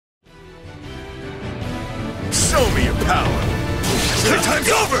Show me your power! The time's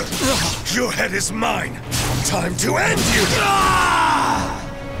over! Your head is mine! Time to end you!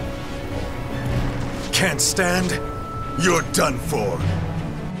 Can't stand? You're done for.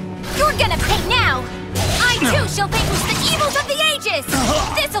 You're gonna pay now! I too shall vanquish the evils of the ages!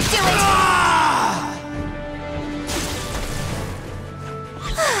 This'll do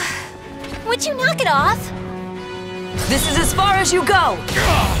it! Would you knock it off? This is as far as you go!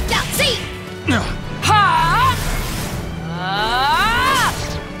 Natsu! Ha!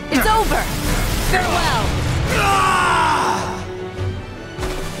 It's over! Farewell!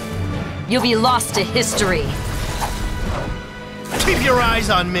 You'll be lost to history. Keep your eyes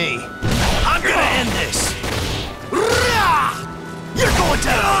on me. I'm gonna end this. You're going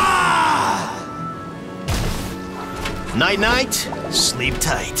down. Night-night, sleep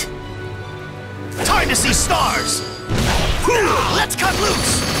tight. Time to see stars. Let's cut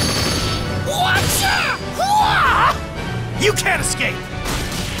loose. You can't escape.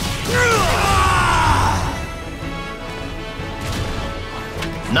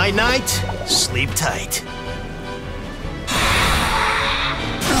 Night-night, sleep tight.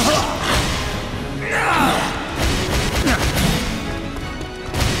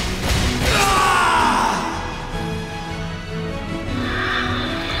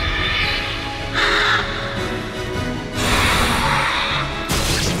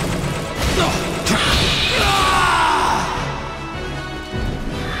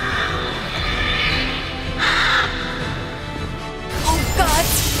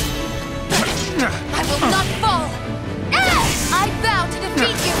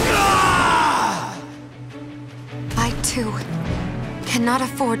 Cannot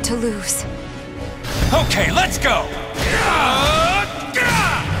afford to lose. Okay, let's go!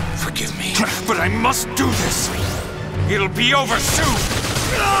 Forgive me, but I must do this. It'll be over soon.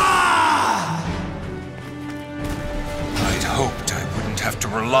 I'd hoped I wouldn't have to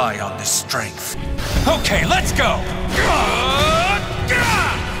rely on this strength. Okay, let's go!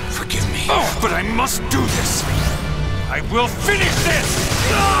 Forgive me, but I must do this. I will finish this!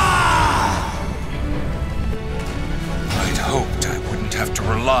 I'd hoped I wouldn't have to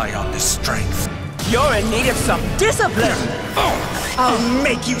rely on this strength. You're in need of some discipline! I'll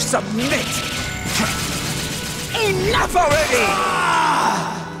make you submit! Enough already!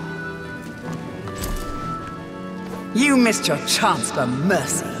 You missed your chance for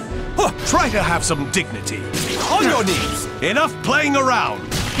mercy. Oh, try to have some dignity. On your knees! Enough playing around!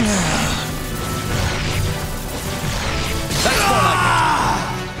 That's more like it.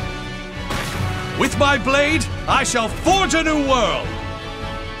 With my blade, I shall forge a new world!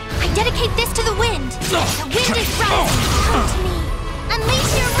 I dedicate this to the wind! The wind is rising! Come to me!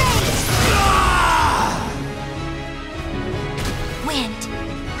 Unleash your rage! Wind,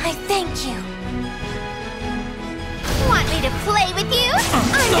 I thank you. Want me to play with you?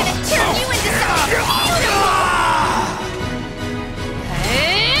 I'm gonna turn you into something beautiful!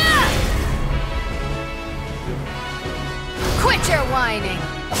 Quit your whining!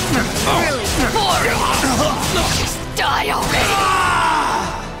 Really boring! Just die already!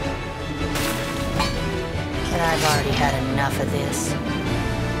 But I've already had enough of this.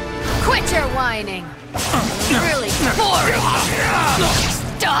 Quit your whining! Really boring! Just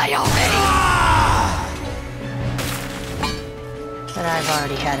die already! But I've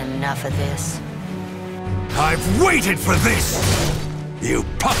already had enough of this. I've waited for this! You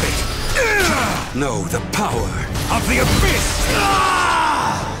puppet! Know the power of the abyss!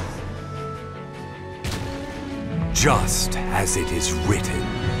 Just as it is written.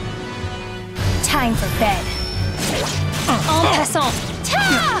 Time for bed. En passant.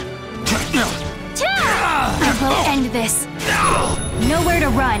 Ta! Ta! I will end this. Nowhere to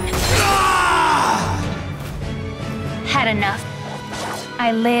run. Had enough.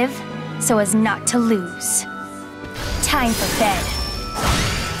 I live so as not to lose. Time for bed.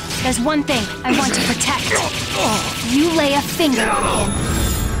 There's one thing I want to protect. You lay a finger on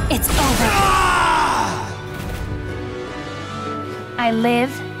him. It's over. I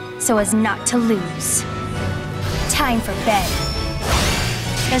live so as not to lose. Time for bed.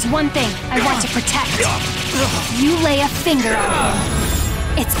 There's one thing I want to protect. You lay a finger on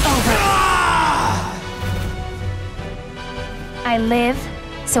him. It's over. I live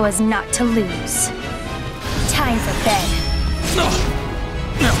so as not to lose. Time for bed.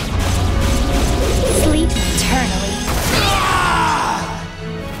 Sleep eternally.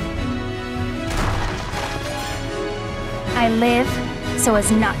 I live so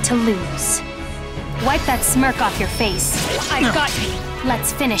as not to lose. Wipe that smirk off your face. I've got you.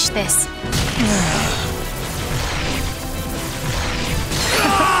 Let's finish this.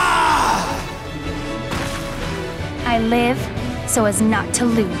 live so as not to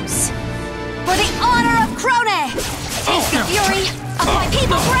lose. For the honor of Krone! Taste the fury of my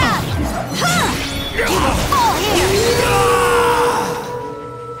people's wrath! You will fall here!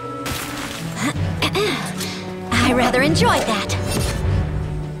 I rather enjoyed that.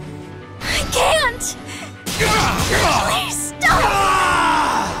 I can't! Please stop!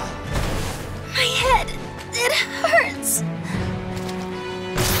 My head, it hurts.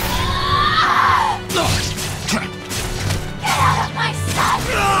 Get out of my sight!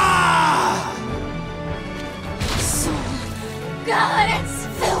 Soul, God, it's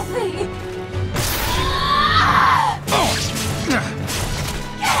filthy!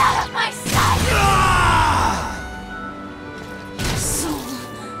 Get out of my sight! Soul,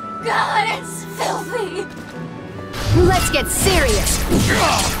 God, it's filthy! Let's get serious!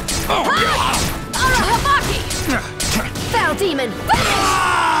 Arahabaki! Foul demon, finish!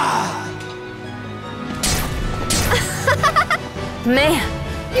 Man,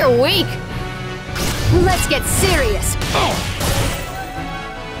 you're weak! Let's get serious!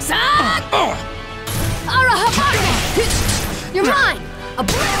 Zag! Arahabaki! You're mine!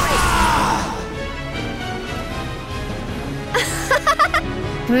 Obliterate!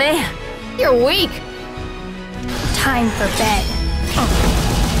 Man, you're weak! Time for bed.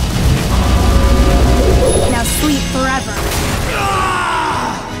 Now sleep forever.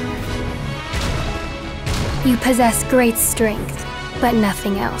 You possess great strength, but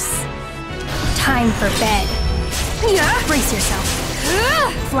nothing else. Time for bed. Brace yourself.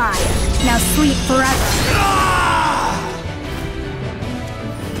 Fly. Now sleep forever.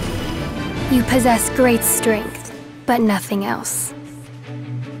 You possess great strength, but nothing else.